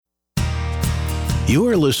You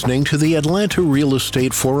are listening to the Atlanta Real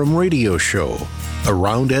Estate Forum radio show,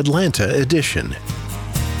 Around Atlanta edition,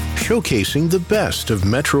 showcasing the best of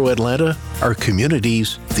Metro Atlanta, our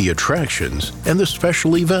communities, the attractions, and the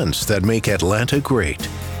special events that make Atlanta great.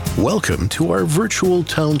 Welcome to our virtual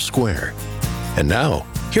town square. And now,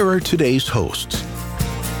 here are today's hosts.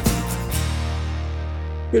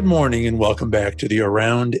 Good morning and welcome back to the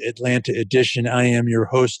Around Atlanta edition. I am your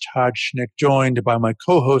host, Todd Schnick, joined by my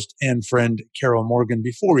co-host and friend, Carol Morgan.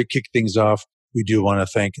 Before we kick things off, we do want to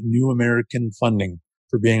thank New American Funding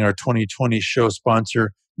for being our 2020 show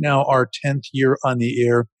sponsor. Now our 10th year on the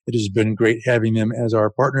air. It has been great having them as our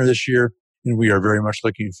partner this year, and we are very much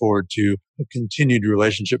looking forward to a continued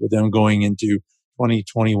relationship with them going into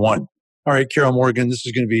 2021. All right, Carol Morgan, this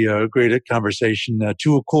is going to be a great conversation.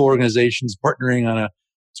 Two cool organizations partnering on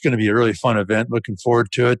it's going to be a really fun event. Looking forward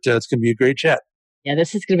to it. It's going to be a great chat. Yeah,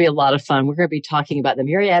 this is going to be a lot of fun. We're going to be talking about the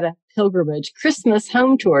Marietta Pilgrimage Christmas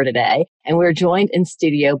Home Tour today. And we're joined in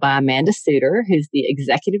studio by Amanda Suter, who's the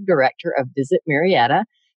Executive Director of Visit Marietta,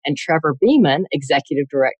 and Trevor Beeman, Executive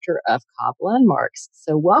Director of Cobb Landmarks.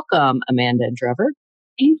 So welcome, Amanda and Trevor.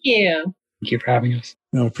 Thank you. Thank you for having us.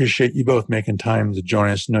 I appreciate you both making time to join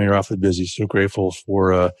us. I know you're awfully busy, so grateful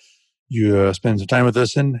for you spend some time with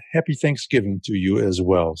us, and happy Thanksgiving to you as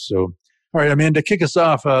well. So, all right, Amanda, kick us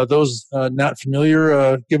off. Those not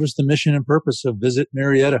familiar, give us the mission and purpose of Visit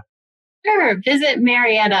Marietta. Sure. Visit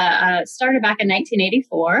Marietta started back in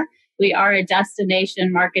 1984. We are a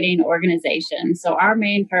destination marketing organization. So our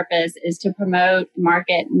main purpose is to promote,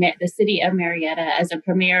 market the city of Marietta as a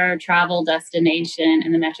premier travel destination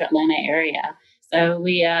in the Metro Atlanta area. So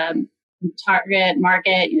we target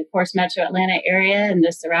market, of course, Metro Atlanta area and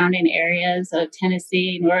the surrounding areas of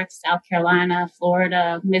Tennessee, North, South Carolina,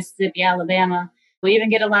 Florida, Mississippi, Alabama. We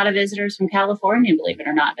even get a lot of visitors from California, believe it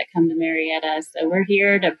or not, that come to Marietta. So we're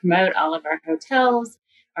here to promote all of our hotels,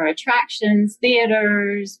 our attractions,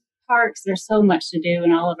 theaters, parks. There's so much to do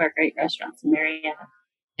in all of our great restaurants in Marietta.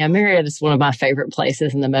 Yeah, Marietta is one of my favorite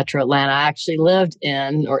places in the Metro Atlanta. I actually lived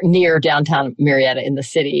in or near downtown Marietta in the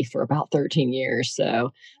city for about 13 years.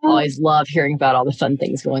 So I always love hearing about all the fun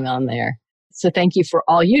things going on there. So thank you for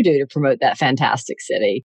all you do to promote that fantastic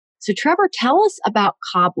city. So Trevor, tell us about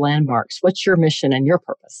Cobb Landmarks. What's your mission and your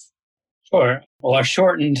purpose? Sure. Well, our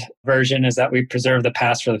shortened version is that we preserve the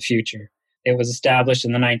past for the future. It was established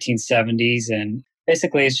in the 1970s, and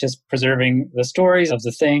basically it's just preserving the stories of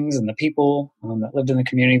the things and the people that lived in the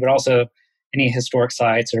community, but also any historic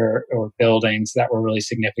sites or buildings that were really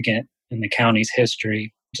significant in the county's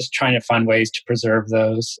history. Just trying to find ways to preserve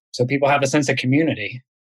those so people have a sense of community.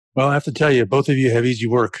 Well, I have to tell you, both of you have easy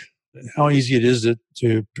work. How easy it is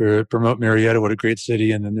to promote Marietta. What a great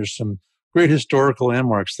city. And then there's some great historical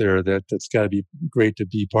landmarks there that's got to be great to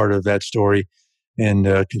be part of that story and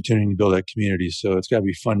continuing to build that community. So it's got to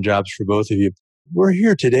be fun jobs for both of you. We're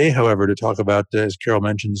here today, however, to talk about, as Carol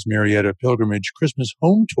mentions, Marietta Pilgrimage Christmas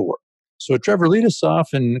Home Tour. So Trevor, lead us off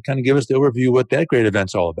and kind of give us the overview of what that great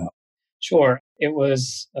event's all about. Sure. It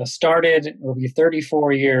was started, it will be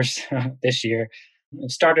 34 years this year.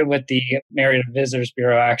 It started with the Marietta Visitors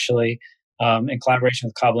Bureau, actually, in collaboration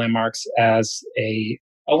with Cobb Landmarks as a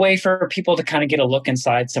way for people to kind of get a look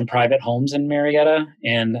inside some private homes in Marietta.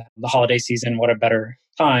 And the holiday season, what a better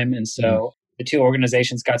time. And so the two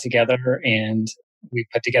organizations got together and we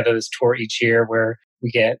put together this tour each year where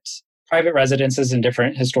we get private residences in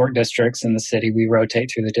different historic districts in the city. We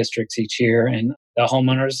rotate through the districts each year, and the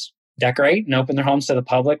homeowners decorate and open their homes to the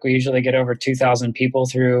public. We usually get over 2,000 people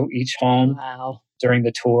through each home during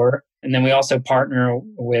the tour. And then we also partner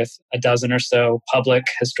with a dozen or so public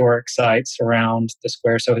historic sites around the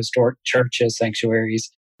square. So historic churches,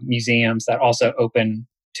 sanctuaries, museums that also open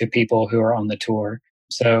to people who are on the tour.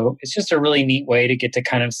 So it's just a really neat way to get to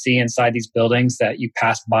kind of see inside these buildings that you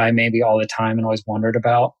pass by maybe all the time and always wondered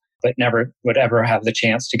about, but never would ever have the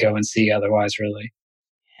chance to go and see otherwise, really.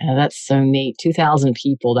 Yeah, that's so neat. 2,000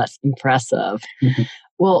 people. That's impressive.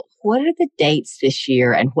 Well, what are the dates this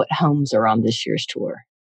year and what homes are on this year's tour?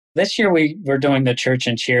 This year we're doing the Church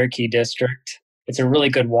and Cherokee district. It's a really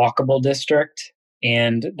good walkable district.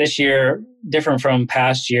 And this year, different from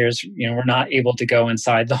past years, we're not able to go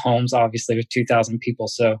inside the homes, obviously, with 2,000 people.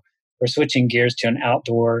 So we're switching gears to an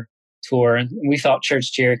outdoor tour. And we felt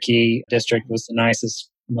Church Cherokee district was the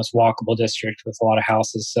nicest, most walkable district with a lot of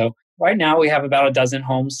houses. So right now we have about a dozen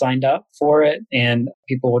homes signed up for it, and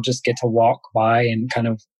people will just get to walk by and kind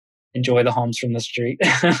of enjoy the homes from the street.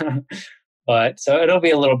 But so it'll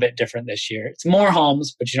be a little bit different this year. It's more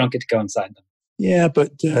homes, but you don't get to go inside them. Yeah,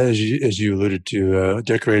 but as you alluded to,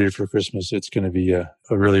 decorated for Christmas, it's going to be a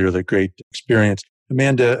really, really great experience.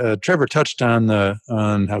 Amanda, Trevor touched on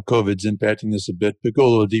how COVID's impacting this a bit, but go a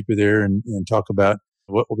little deeper there and talk about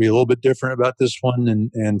what will be a little bit different about this one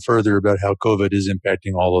and further about how COVID is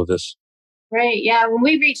impacting all of this. Right. Yeah. When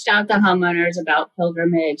we reached out to homeowners about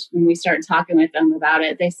pilgrimage, when we started talking with them about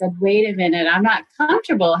it, they said, wait a minute, I'm not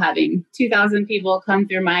comfortable having 2,000 people come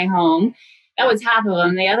through my home. That was half of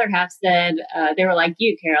them. The other half said they were like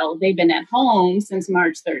you, Carol. They've been at home since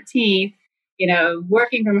March 13th,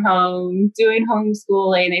 working from home, doing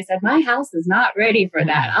homeschooling. They said, my house is not ready for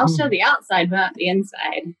that. I'll show the outside, but not the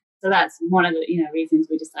inside. So that's one of the reasons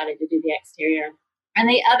we decided to do the exterior. And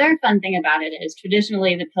the other fun thing about it is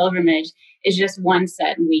traditionally the pilgrimage is just one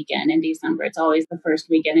set weekend in December. It's always the first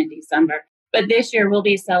weekend in December. But this year we'll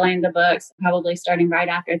be selling the books probably starting right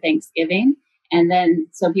after Thanksgiving. And then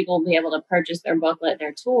so people will be able to purchase their booklet,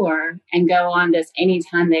 their tour, and go on this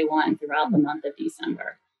anytime they want throughout the month of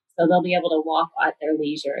December. So they'll be able to walk at their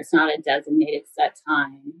leisure. It's not a designated set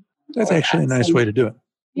time. That's actually a nice way to do it.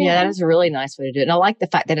 Yeah, that is a really nice way to do it. And I like the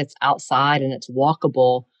fact that it's outside and it's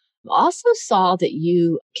walkable. I also saw that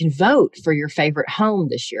you can vote for your favorite home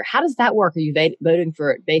this year. How does that work? Are you voting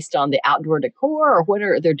for it based on the outdoor decor, or what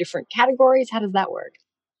are there different categories? How does that work?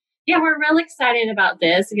 Yeah, we're really excited about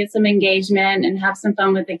this to get some engagement and have some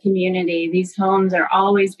fun with the community. These homes are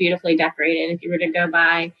always beautifully decorated. If you were to go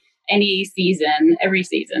by any season, every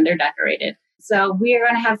season, they're decorated. So we are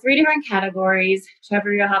going to have 3 different categories.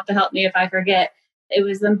 Trevor, you'll have to help me if I forget. It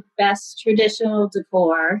was the best traditional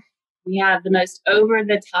decor. We have the most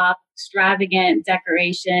over-the-top, extravagant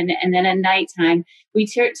decoration. And then at nighttime, we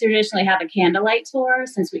traditionally have a candlelight tour.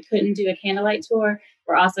 Since we couldn't do a candlelight tour,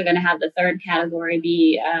 we're also going to have the third category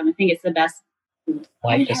be, I think it's the best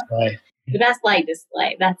light display. The best light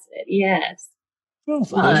display. That's it. Yes. Well,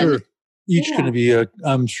 those are each going to be,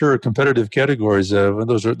 I'm sure, competitive categories.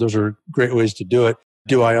 Those are great ways to do it.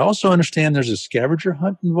 Do I also understand there's a scavenger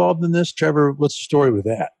hunt involved in this? Trevor, what's the story with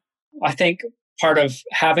that? I think part of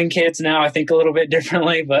having kids now, I think a little bit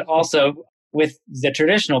differently, but also with the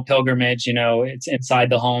traditional pilgrimage, it's inside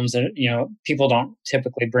the homes and, people don't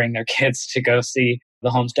typically bring their kids to go see the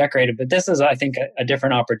homes decorated. But this is, I think, a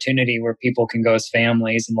different opportunity where people can go as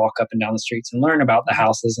families and walk up and down the streets and learn about the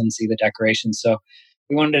houses and see the decorations. So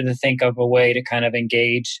we wanted to think of a way to kind of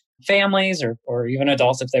engage families or even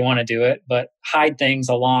adults if they want to do it, but hide things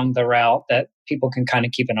along the route that people can kind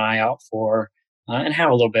of keep an eye out for and have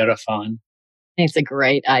a little bit of fun. It's a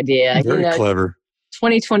great idea. Very clever.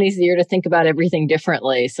 2020 is the year to think about everything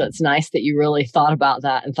differently. So it's nice that you really thought about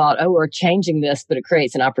that and thought, we're changing this, but it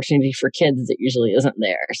creates an opportunity for kids that usually isn't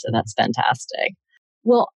there. So that's fantastic.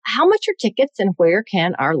 Well, how much are tickets and where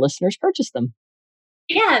can our listeners purchase them?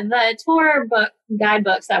 Yeah, the tour book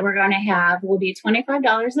guidebooks that we're going to have will be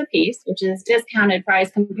 $25 a piece, which is discounted price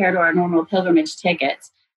compared to our normal pilgrimage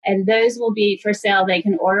tickets. And those will be for sale. They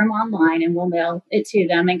can order them online and we'll mail it to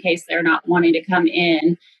them in case they're not wanting to come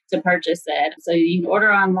in to purchase it. So you can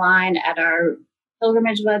order online at our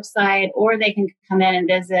pilgrimage website, or they can come in and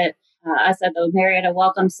visit us at the Marietta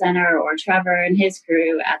Welcome Center or Trevor and his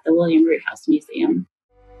crew at the William Root House Museum.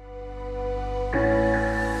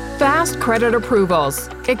 Fast credit approvals,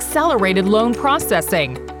 accelerated loan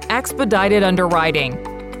processing, expedited underwriting.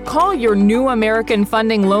 Call your New American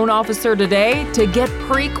Funding loan officer today to get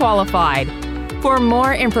pre-qualified. For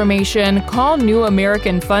more information, call New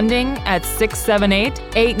American Funding at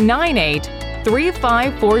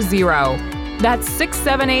 678-898-3540. That's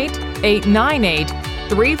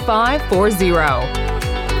 678-898-3540.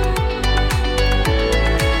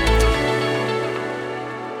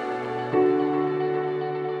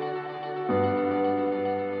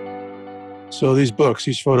 So these books,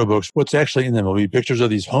 these photo books, what's actually in them? Will be pictures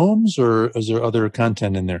of these homes, or is there other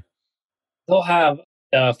content in there? They'll have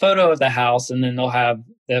a photo of the house, and then they'll have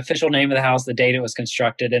the official name of the house, the date it was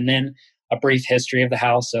constructed, and then a brief history of the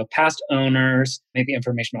house. So past owners, maybe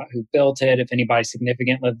information about who built it, if anybody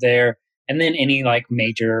significant lived there, and then any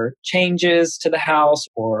major changes to the house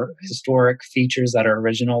or historic features that are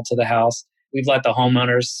original to the house. We've let the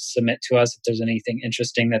homeowners submit to us if there's anything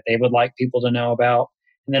interesting that they would like people to know about.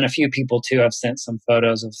 And then a few people, too, have sent some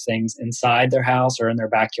photos of things inside their house or in their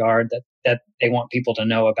backyard that they want people to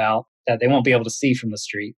know about that they won't be able to see from the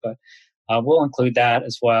street. But we'll include that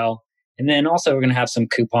as well. And then also we're going to have some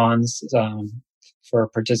coupons for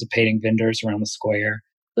participating vendors around the square.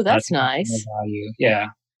 Oh, that's nice. Value. Yeah.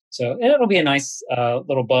 So it'll be a nice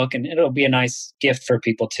little book, and it'll be a nice gift for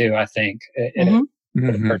people, too, I think.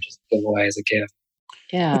 Purchase giveaway as a gift.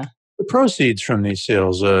 Yeah. The proceeds from these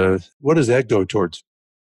sales, what does that go towards?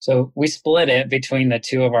 So we split it between the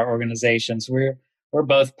two of our organizations. We're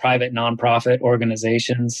both private nonprofit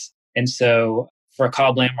organizations. And so for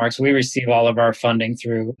Cobb Landmarks, we receive all of our funding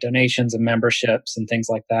through donations and memberships and things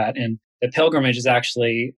like that. And the pilgrimage is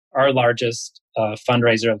actually our largest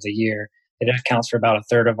fundraiser of the year. It accounts for about a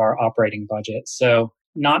third of our operating budget. So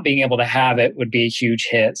not being able to have it would be a huge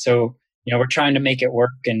hit. So, we're trying to make it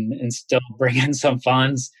work and still bring in some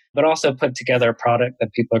funds, but also put together a product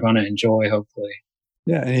that people are going to enjoy, hopefully.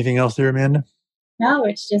 Yeah. Anything else there, Amanda? No,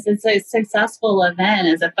 it's a successful event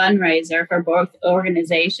as a fundraiser for both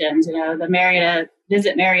organizations. The Marietta,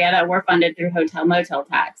 Visit Marietta, we're funded through hotel motel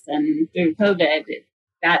tax, and through COVID,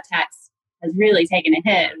 that tax has really taken a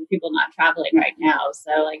hit with people not traveling right now.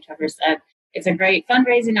 So like Trevor said, it's a great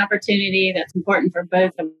fundraising opportunity that's important for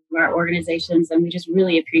both of our organizations. And we just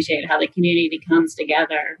really appreciate how the community comes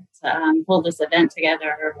together to pull this event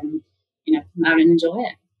together and, come out and enjoy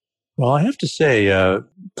it. Well, I have to say,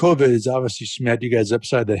 COVID has obviously smacked you guys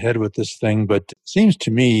upside the head with this thing, but it seems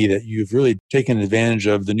to me that you've really taken advantage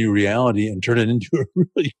of the new reality and turned it into a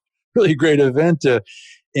really, really great event.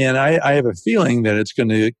 And I have a feeling that it's going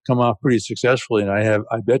to come off pretty successfully. And I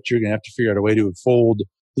bet you're going to have to figure out a way to fold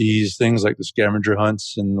these things like the scavenger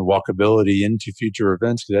hunts and the walkability into future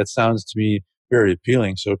events, because that sounds to me very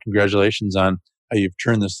appealing. So congratulations on how you've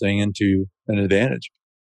turned this thing into an advantage.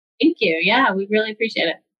 Thank you. Yeah, we really appreciate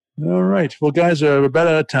it. All right. Well, guys, we're about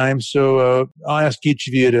out of time. So I'll ask each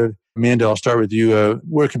of you Amanda, I'll start with you.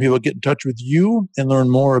 Where can people get in touch with you and learn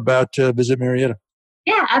more about Visit Marietta?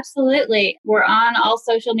 Yeah, absolutely. We're on all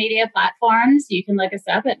social media platforms. You can look us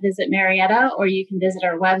up at Visit Marietta, or you can visit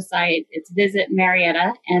our website. It's Visit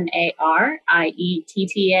Marietta,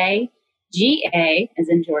 MARIETTAGA, as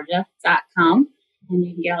in Georgia.com. And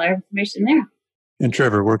you can get all our information there. And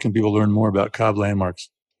Trevor, where can people learn more about Cobb Landmarks?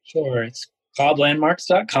 Sure. It's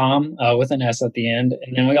cobblandmarks.com with an S at the end.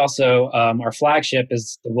 And then we also, our flagship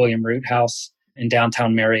is the William Root House in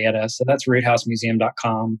downtown Marietta. So that's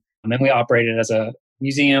roothousemuseum.com. And then we operate it as a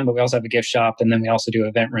museum, but we also have a gift shop. And then we also do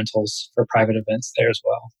event rentals for private events there as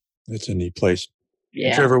well. That's a neat place.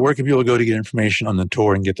 Yeah. Trevor, where can people go to get information on the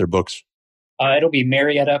tour and get their books? It'll be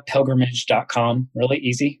mariettapilgrimage.com. Really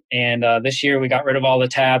easy. And this year we got rid of all the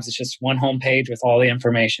tabs. It's just one homepage with all the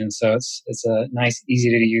information. So it's a nice, easy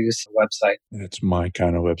to use website. That's my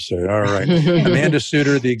kind of website. All right. Amanda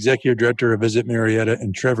Suter, the Executive Director of Visit Marietta,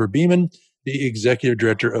 and Trevor Beeman, the Executive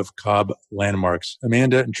Director of Cobb Landmarks.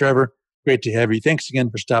 Amanda and Trevor, great to have you. Thanks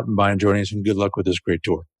again for stopping by and joining us, and good luck with this great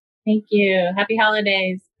tour. Thank you. Happy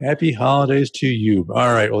holidays. Happy holidays to you.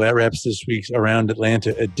 All right. Well, that wraps this week's Around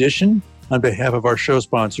Atlanta edition. On behalf of our show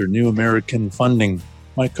sponsor, New American Funding,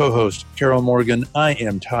 my co-host, Carol Morgan, I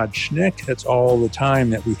am Todd Schneck. That's all the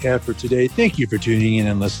time that we have for today. Thank you for tuning in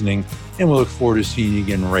and listening, and we'll look forward to seeing you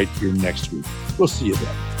again right here next week. We'll see you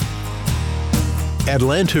then.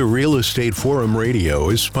 Atlanta Real Estate Forum Radio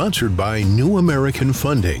is sponsored by New American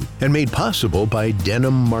Funding and made possible by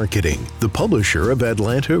Denim Marketing, the publisher of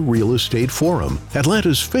Atlanta Real Estate Forum,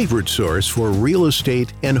 Atlanta's favorite source for real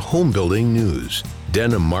estate and home building news.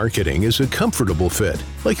 Denim Marketing is a comfortable fit,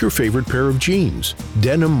 like your favorite pair of jeans.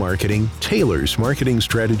 Denim Marketing tailors marketing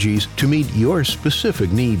strategies to meet your specific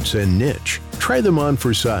needs and niche. Try them on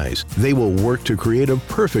for size. They will work to create a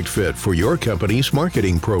perfect fit for your company's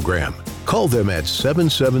marketing program. Call them at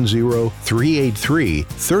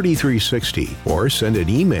 770-383-3360 or send an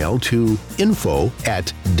email to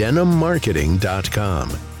info@denimmarketing.com.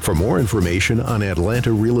 For more information on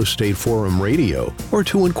Atlanta Real Estate Forum Radio or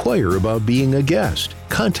to inquire about being a guest,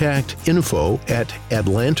 contact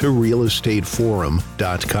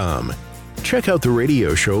info@atlantarealestateforum.com. Check out the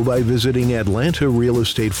radio show by visiting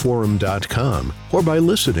atlantarealestateforum.com or by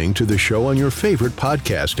listening to the show on your favorite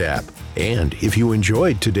podcast app. And if you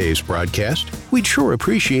enjoyed today's broadcast, we'd sure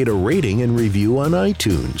appreciate a rating and review on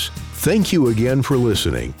iTunes. Thank you again for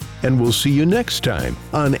listening, and we'll see you next time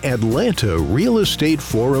on Atlanta Real Estate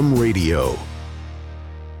Forum Radio.